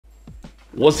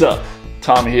What's up?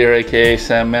 Tommy here, aka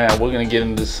Sam Man. We're gonna get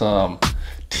into some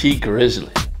T Grizzly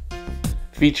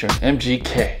featuring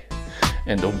MGK.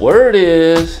 And the word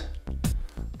is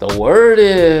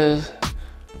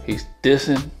he's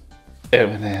dissing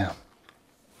Eminem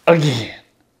again.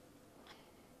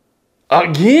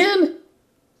 Again?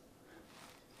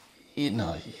 You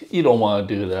know, you don't want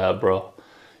to do that, bro.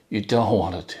 You don't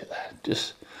want to do that.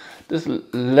 Just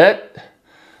let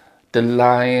the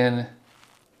lion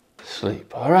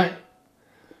sleep, all right?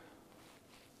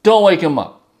 Don't wake him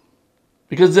up.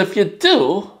 Because if you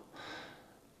do,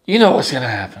 you know what's going to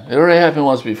happen. It already happened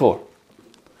once before.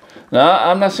 Now,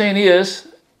 I'm not saying he is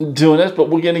doing this, but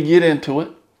we're going to get into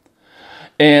it.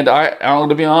 And I'm going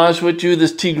to be honest with you,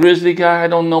 this T Grizzly guy, I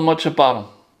don't know much about him.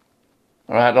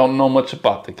 All right, I don't know much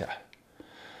about the guy.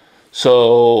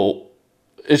 So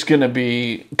it's going to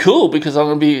be cool because I'm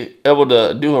going to be able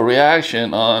to do a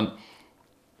reaction on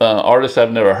artists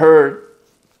I've never heard.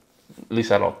 At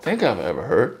least I don't think I've ever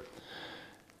heard.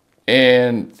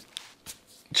 And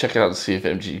check it out and see if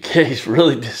MGK is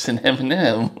really dissing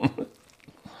Eminem.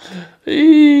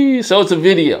 So it's a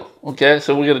video, okay?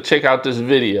 So we're going to check out this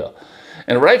video.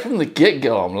 And right from the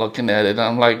get-go, I'm looking at it, and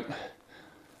I'm like,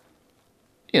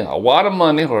 you know, a wad of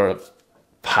money or a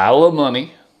pile of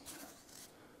money,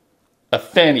 a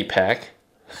fanny pack.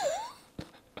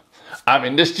 I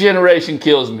mean, this generation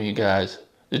kills me, guys.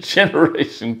 The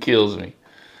generation kills me.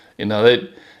 You know,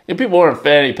 people wearing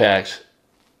fanny packs,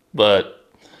 but,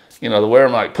 you know, they wear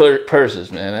them like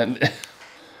purses, man. And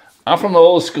I'm from the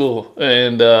old school,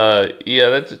 and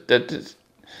yeah,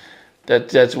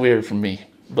 that's weird for me.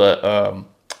 But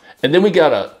and then we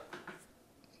got a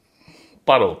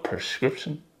bottle of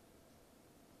prescription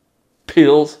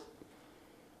pills.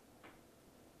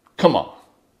 Come on,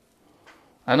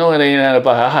 I know it ain't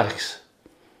antibiotics,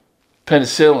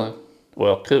 penicillin.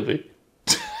 Well, could be.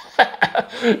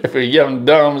 If you're young,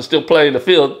 dumb, and still playing the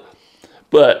field.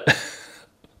 But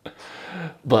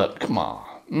come on,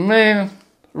 man,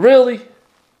 really?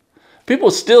 People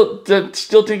still think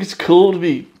it's cool to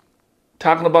be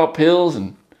talking about pills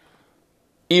and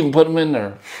even put them in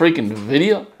their freaking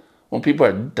video when people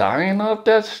are dying off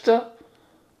that stuff?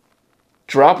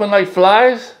 Dropping like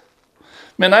flies?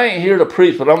 Man, I ain't here to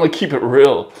preach, but I'm going to keep it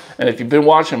real. And if you've been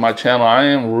watching my channel, I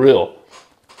am real.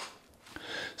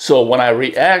 So when I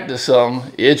react to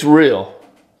something, it's real.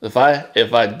 If I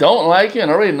don't like it,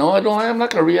 and I already know I don't like it, I'm not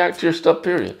going to react to your stuff,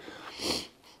 period.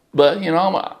 But, you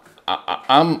know,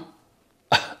 I'm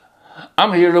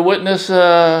here to witness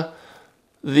the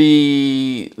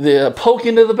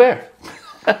poking of the bear.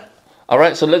 All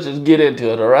right, so let's just get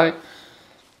into it, all right?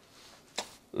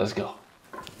 Let's go.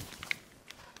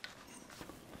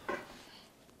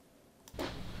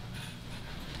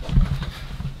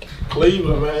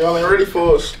 Cleveland, man. Y'all ain't ready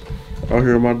for us. Out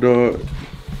here, my dog.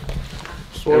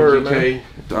 Swear, MGK. man.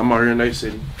 I'm out here in Nate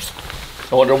City.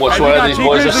 I wonder which one of these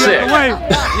boys are sick.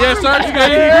 Yes, sir. You got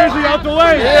Grizzly out the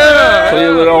way. Yeah.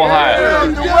 Cleveland, Ohio.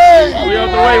 We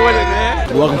out the way with it,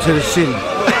 man. Welcome to the city.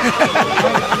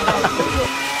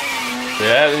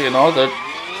 Yeah, you know,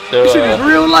 This shit is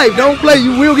real life. Don't play.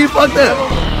 You will get fucked up.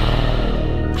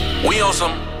 We on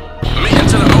some meeting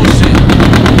to the old shit.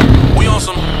 We on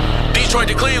some Detroit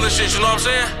to Cleveland shit, you know what I'm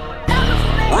saying?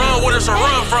 Run with us or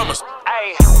run from us.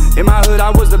 In my hood,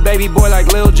 I was the baby boy like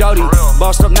Lil Jody.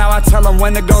 Bossed up now, I tell them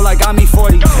when to go like I'm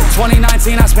E40.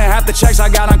 2019, I spent half the checks I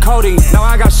got on coding. Now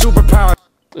I got superpowers.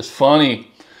 It's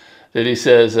funny that he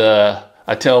says,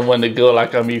 I tell him when to go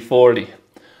like I'm E40.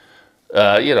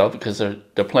 You know, because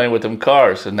they're playing with them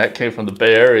cars, and that came from the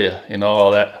Bay Area, you know,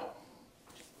 all that,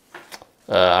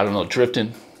 I don't know,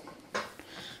 drifting.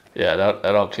 Yeah,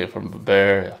 that all came from the Bay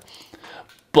Area.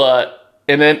 But,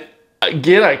 and then,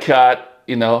 again, I caught,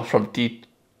 you know, from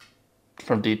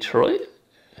Detroit.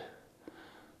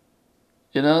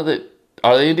 You know,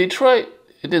 are they in Detroit?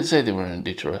 It didn't say they were in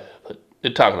Detroit, but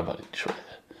they're talking about Detroit.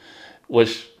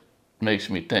 Which makes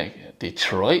me think,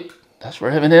 Detroit? That's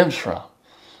where Eminem's from.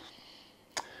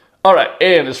 All right,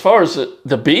 and as far as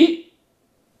the beat,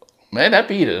 man, that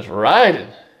beat is riding.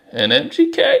 And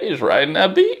MGK is riding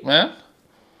that beat, man.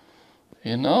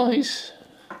 You know, he's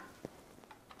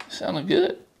sounding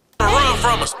good. Run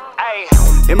from us.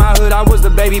 In my hood, I was the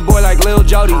baby boy like Lil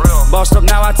Jody. Bossed up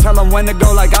now, I tell them when to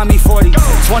go like I'm E40.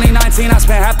 2019, I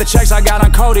spent half the checks I got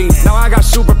on coding. Now I got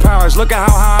superpowers, look at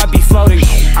how high I be floating.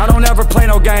 I don't ever play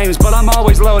no games, but I'm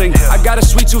always loading. I got a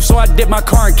sweet tooth, so I dip my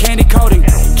car in candy coating.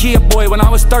 Kia boy, when I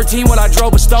was 13, what I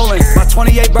drove was stolen. My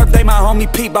 28th birthday, my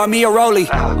homie Pete bought me a rollie.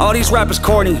 All these rappers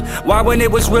corny. Why when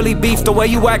it was really beef? The way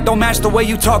you act don't match the way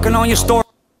you talking on your story.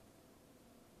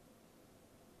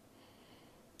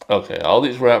 Okay, all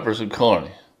these rappers are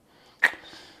corny.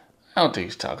 I don't think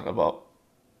he's talking about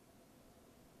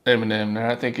Eminem there.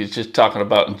 I think he's just talking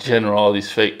about in general all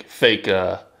these fake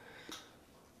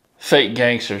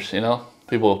gangsters, you know?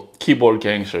 People, keyboard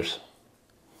gangsters.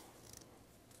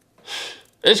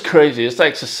 It's crazy. It's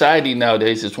like society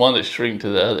nowadays is one extreme to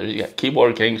the other. You got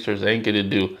keyboard gangsters, they ain't gonna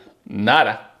do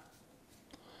nada.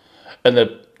 And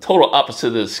the total opposite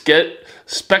of the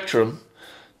spectrum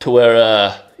to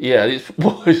where, yeah, these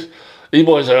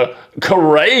boys are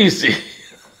crazy.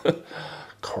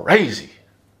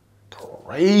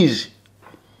 Crazy.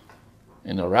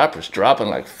 And the rappers dropping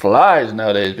like flies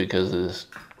nowadays because of this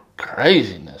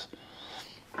craziness.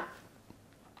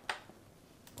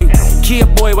 Kia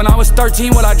boy, when I was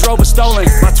 13, what I drove was stolen.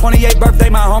 My 28th birthday,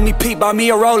 my homie Pete bought me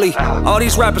a rollie. All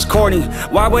these rappers corny.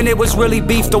 Why when it was really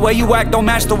beef? The way you act don't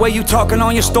match the way you talking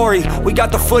on your story. We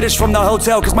got the footage from the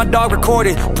hotel, cause my dog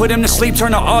recorded. Put him to sleep,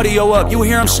 turn the audio up. You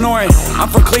hear him snoring. I'm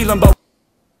from Cleveland, but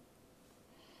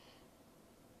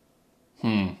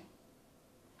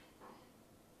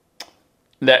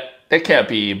That can't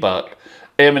be about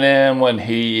Eminem when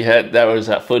he had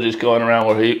that footage going around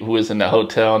where he was in the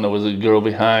hotel and there was a girl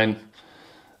behind.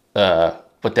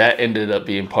 But that ended up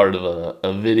being part of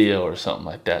a video or something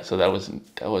like that. So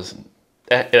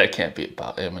that can't be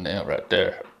about Eminem right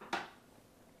there.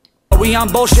 we on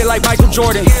bullshit like Michael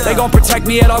Jordan. They gon' protect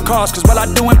me at all costs, cause what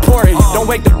I do important. Don't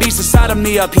wake the beast inside of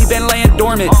me up, he been laying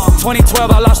dormant. 2012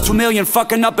 I lost 2 million,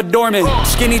 fucking up a dormant.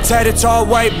 Skinny tatted tall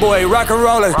white boy, rock and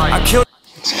roller. I killed.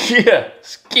 Yeah,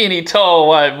 skinny tall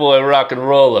white boy, rock and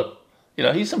roller. You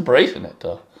know, he's embracing it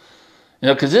though. You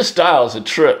know, cause this style is a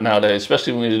trip nowadays,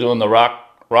 especially when you're doing the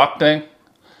rock thing.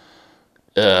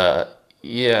 Yeah,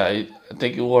 I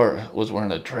think he was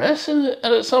wearing a dress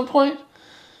at some point.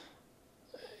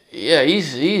 Yeah,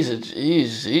 he's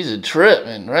a trip,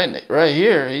 man. Right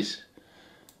here, he's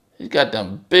got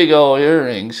them big old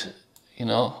earrings, you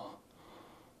know.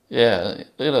 Yeah,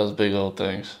 look at those big old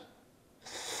things.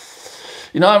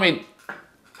 You know, I mean,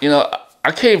 you know,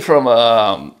 I came from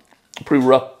a pretty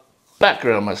rough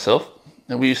background myself,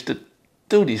 and we used to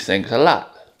do these things a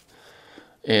lot.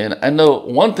 And I know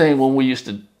one thing when we used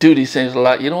to do these things a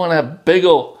lot, you don't want to have big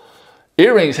old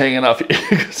earrings hanging off your ear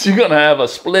because you're going to have a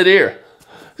split ear.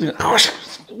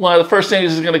 One of the first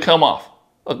things is going to come off,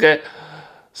 okay?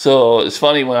 So it's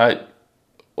funny when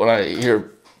I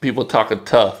hear people talking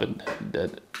tough and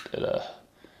that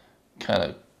kind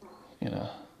of, you know,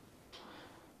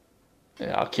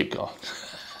 yeah, I'll keep going.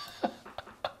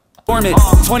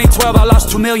 2012 I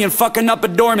lost 2 million, fucking up a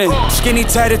dormant. Skinny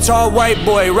tatted tall white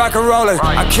boy, rock and roller.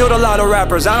 I killed a lot of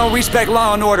rappers, I don't respect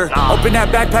law and order. Open that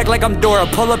backpack like I'm Dora,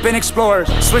 pull up in Explorer.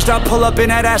 Switched out, pull up in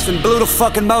that Aston, blew the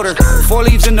fucking motor. 4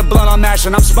 leaves in the blunt I'm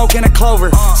mashing, I'm smoking a clover.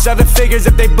 7 figures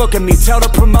if they booking me, tell the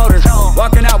promoter.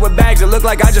 Walking out with bags that look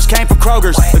like I just came from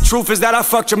Kroger's. The truth is that I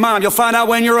fucked your mom, you'll find out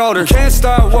when you're older. Can't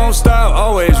stop, won't stop,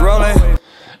 always rolling.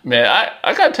 Man,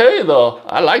 I gotta tell you though,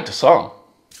 I like the song.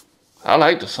 I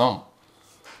like the song.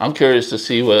 I'm curious to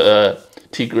see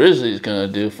what T Grizzly is gonna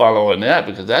do following that,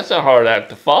 because that's a hard act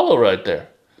to follow right there.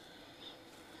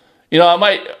 You know, I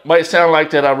might sound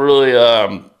like that I really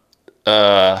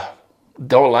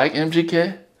don't like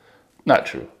MGK. Not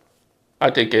true.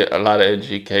 I think a lot of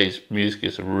MGK's music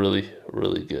is really,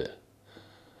 really good.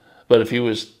 But if you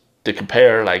was to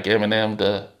compare like Eminem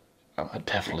to, I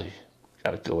definitely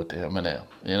gotta go with the Eminem.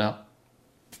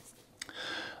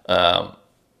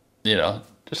 You know,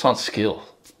 just on skill.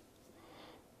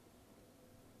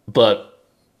 But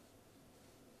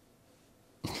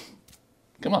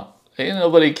come on, ain't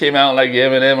nobody came out like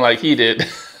Eminem like he did.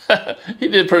 He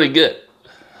did pretty good.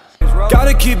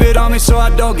 Gotta keep it on me so I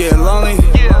don't get lonely.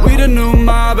 We the new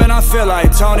mob and I feel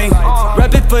like Tony.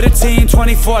 Rep it for the team,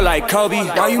 24 like Kobe.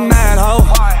 Why you mad, ho?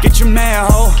 Get your man,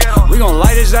 ho. We gon'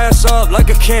 light his ass up like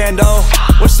a candle.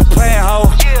 What's the plan, ho?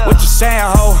 What you saying,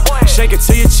 ho? Shake it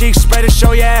to your cheeks, spread it,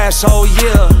 show your asshole,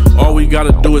 yeah. All we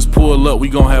gotta do is pull up, we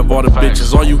gon' have all the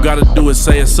bitches. All you gotta do is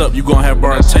say it's up, you gon' have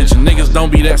our attention. Niggas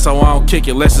don't be that, so I don't kick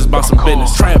it, less it's about some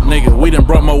business. Trap nigga, we done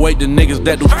brought more weight than niggas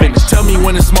that do fitness. Tell me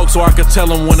when to smoke so I can tell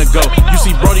them when to go. You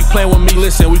see Brody playing with me,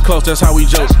 listen, we close, that's how we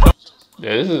joke.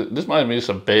 Yeah, this might be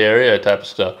some Bay Area type of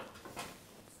stuff.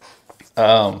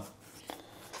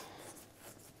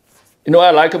 You know what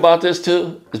I like about this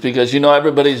too? Is because, you know,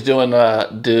 everybody's doing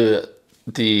the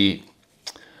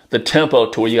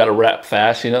tempo to where you gotta rap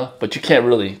fast, you know, but you can't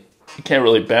really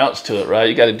bounce to it, right?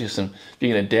 You gotta do some, if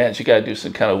you're gonna dance, you gotta do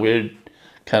some kind of weird,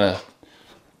 kind of,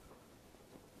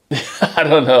 I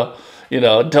don't know, you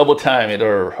know, double time it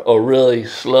or really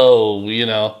slow, you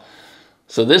know.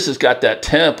 So this has got that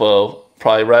tempo,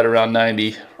 probably right around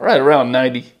 90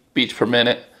 beats per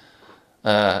minute,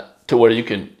 to where you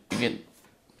can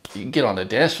you can get on the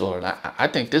dance floor, and I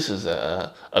think this is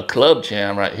a club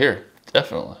jam right here,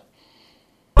 definitely.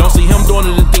 Don't see him doing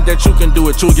it and think that you can do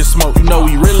it, you get smoked. You know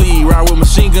we really ride with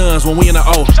machine guns when we in the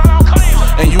O.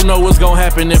 And you know what's gonna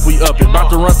happen if we up it. About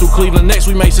to run through Cleveland next,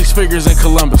 we make 6 figures in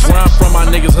Columbus. Where I'm from, my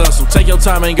niggas hustle. Take your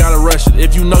time, ain't gotta rush it.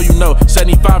 If you know, you know.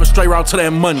 75 is straight route to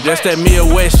that money. That's that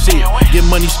Midwest shit. Get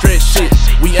money stretch shit.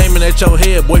 We aiming at your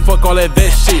head, boy, fuck all that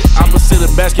vest shit. Opposite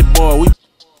of basketball, we...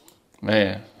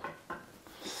 Man,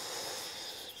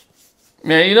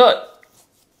 you know what?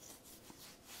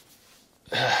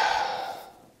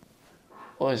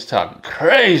 Boys talking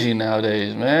crazy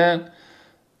nowadays, man.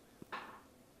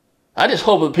 I just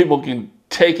hope that people can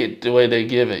take it the way they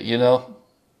give it, you know?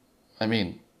 I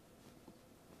mean,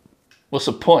 what's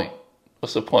the point?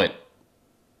 What's the point?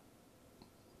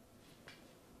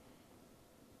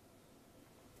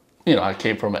 You know, I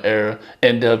came from an era,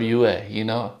 NWA, you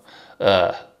know?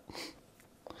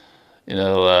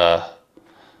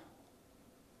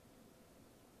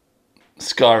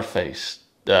 Scarface.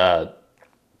 Yeah,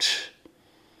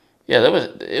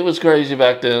 it was crazy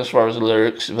back then as far as the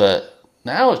lyrics, but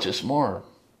now it's just more,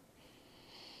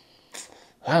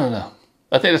 I don't know.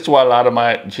 I think that's why a lot of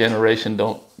my generation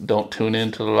don't tune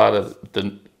into a lot of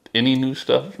any new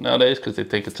stuff nowadays, because they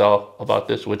think it's all about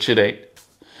this, which it ain't.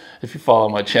 If you follow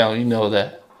my channel, you know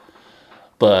that.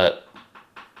 But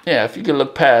yeah, if you can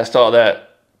look past all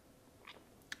that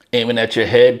aiming at your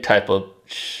head type of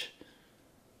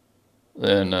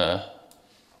then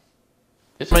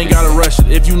ain't gotta rush it.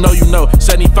 If you know, you know.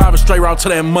 75 is straight route to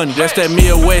that money. That's that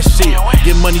Midwest shit.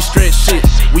 Get money stretch shit.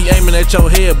 We aiming at your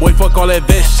head, boy, fuck all that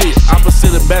vest shit.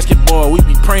 Opposite of basketball, we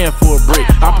be praying for a brick.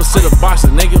 Opposite of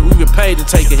boxing, nigga, we get paid to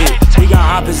take a hit. We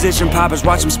got opposition poppers,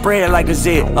 watch them spread like a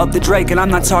zit. Up the Drake, and I'm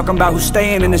not talking about who's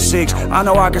staying in the 6. I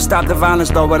know I can stop the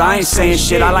violence though, but I ain't saying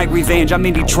shit. I like revenge, I'm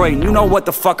in Detroit, and you know what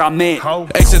the fuck I meant.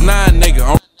 Exit 9,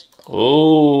 nigga.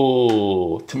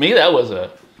 Oh, to me that was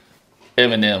a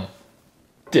Eminem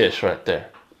dish right there.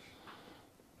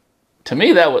 To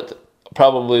me, that was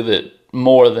probably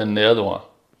more than the other one.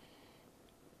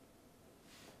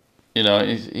 You know,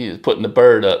 he's putting the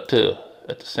bird up too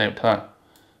at the same time.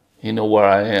 You know where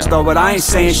I am. But I ain't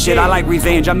saying shit. I like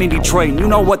revenge. I'm in Detroit. And you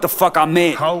know what the fuck I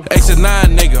meant. Exit 9,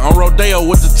 nigga. On Rodeo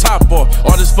with the top off.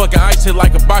 All this fucking ice hit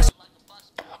like a box.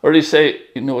 Or did he say,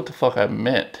 you know what the fuck I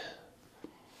meant?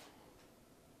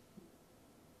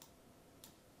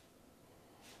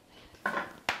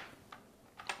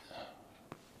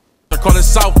 Call it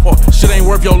southpaw, shit ain't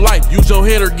worth your life. Use your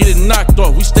head or get it knocked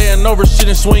off. We staying over shit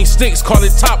and swing sticks, call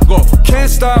it top golf. Can't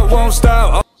stop, won't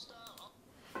stop.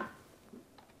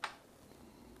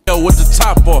 With the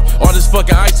top off, all this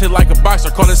fucking ice hit like a boxer,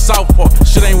 call it southpaw.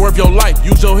 Shit ain't worth your life.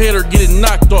 Use your head or get it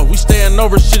knocked off. We staying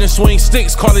over shit and swing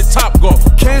sticks, call it top golf.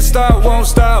 Can't stop, won't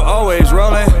stop, always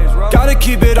rolling. Gotta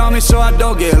keep it on me so I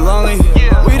don't get lonely.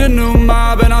 We the new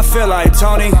mob and I feel like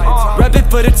Tony. Rep it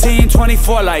for the team,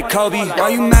 24 like Kobe. Why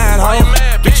you mad, ho?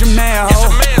 Get your man,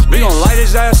 ho. We gon' light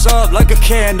his ass up like a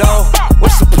candle.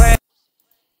 What's the plan?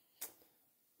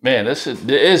 Man, it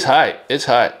is hype. It's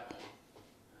hype.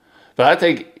 But I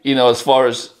think, you know, as far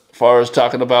as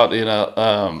talking about, you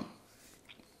know,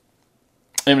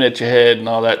 aiming at your head and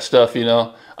all that stuff, you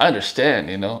know, I understand,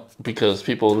 you know, because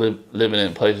people living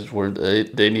in places where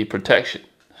they need protection.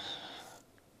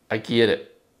 I get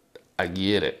it. I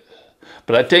get it.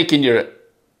 But I think in your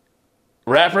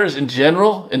rappers in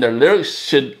general, in their lyrics,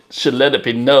 should let it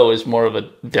be known it's more of a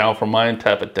down for mine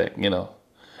type of thing, you know.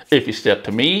 If you step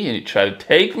to me and you try to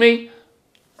take me,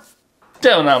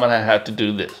 then I'm going to have to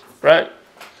do this. Right?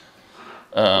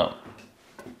 But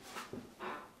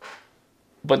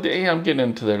I'm getting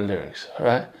into their lyrics, all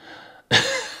right?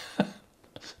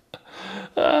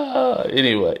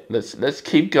 Anyway, let's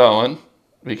keep going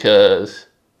because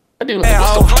I do like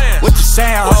this. What you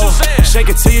saying, ho? Shake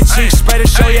it to your cheeks, spread it,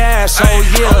 show your ass, ho,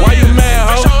 yeah. Why you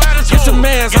mad, ho? Get your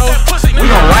mans, ho. We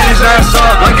gon' light his ass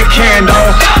up like a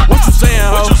candle. What you saying,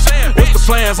 ho? What's the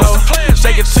plans, ho?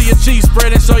 Shake it to your cheeks,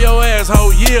 spread it, show your ass, ho,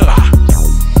 yeah.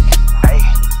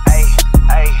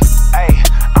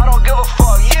 I don't give a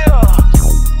fuck, yeah.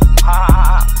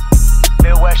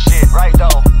 Midwest shit, right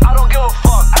though. I don't give a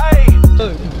fuck, hey.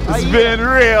 It's been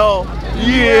real.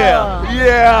 Yeah.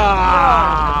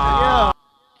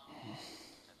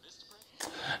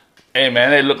 Hey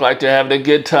man, they look like they're having a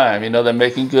good time. You know, they're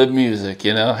making good music,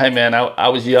 you know. Hey man, I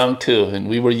was young too, and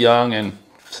we were young and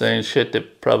saying shit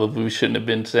that probably we shouldn't have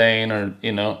been saying, or,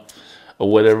 you know,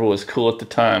 or whatever was cool at the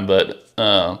time.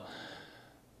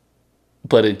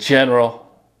 But in general,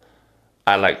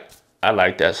 I like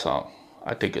that song.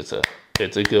 I think it's a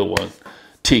good one.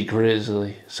 T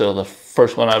Grizzly. So the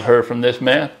first one I've heard from this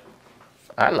man,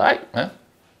 I like, man.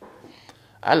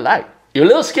 I like. You're a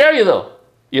little scary, though.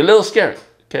 You're a little scary,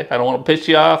 okay? I don't want to piss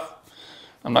you off.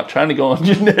 I'm not trying to go in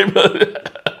your neighborhood.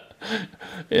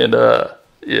 And,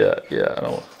 yeah, I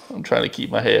don't, I'm trying to keep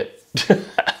my head.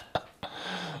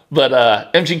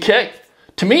 But MGK,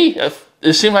 to me,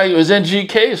 it seemed like it was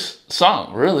MGK's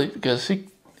song, really, because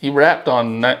he rapped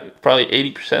on probably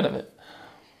 80% of it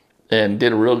and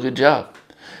did a real good job.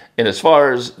 And as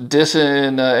far as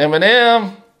dissing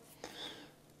Eminem,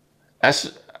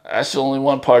 that's the only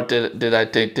one part that I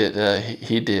think that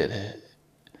he did.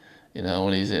 You know,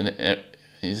 when he's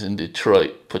in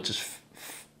Detroit, puts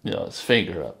his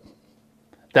finger up.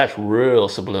 That's real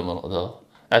subliminal, though.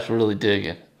 That's really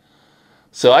digging.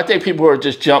 So I think people are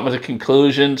just jumping to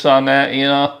conclusions on that. You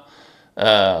know,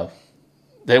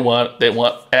 they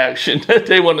want action.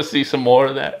 They want to see some more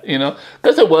of that. You know,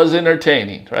 because it was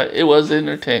entertaining, right? It was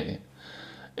entertaining,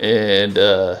 and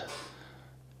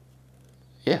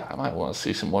yeah, I might want to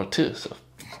see some more too. So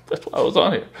that's why I was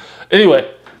on here.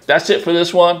 Anyway, that's it for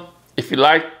this one. If you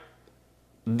like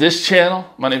this channel,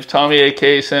 my name is Tommy,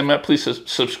 aka Sam Matt. Please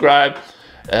subscribe,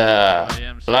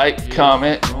 like,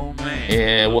 comment,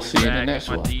 and we'll see you in the next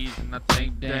one.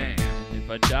 If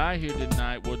I die here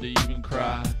tonight, will they even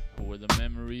cry? Or will the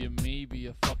memory of me be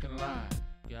a fucking lie?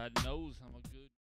 God knows I'm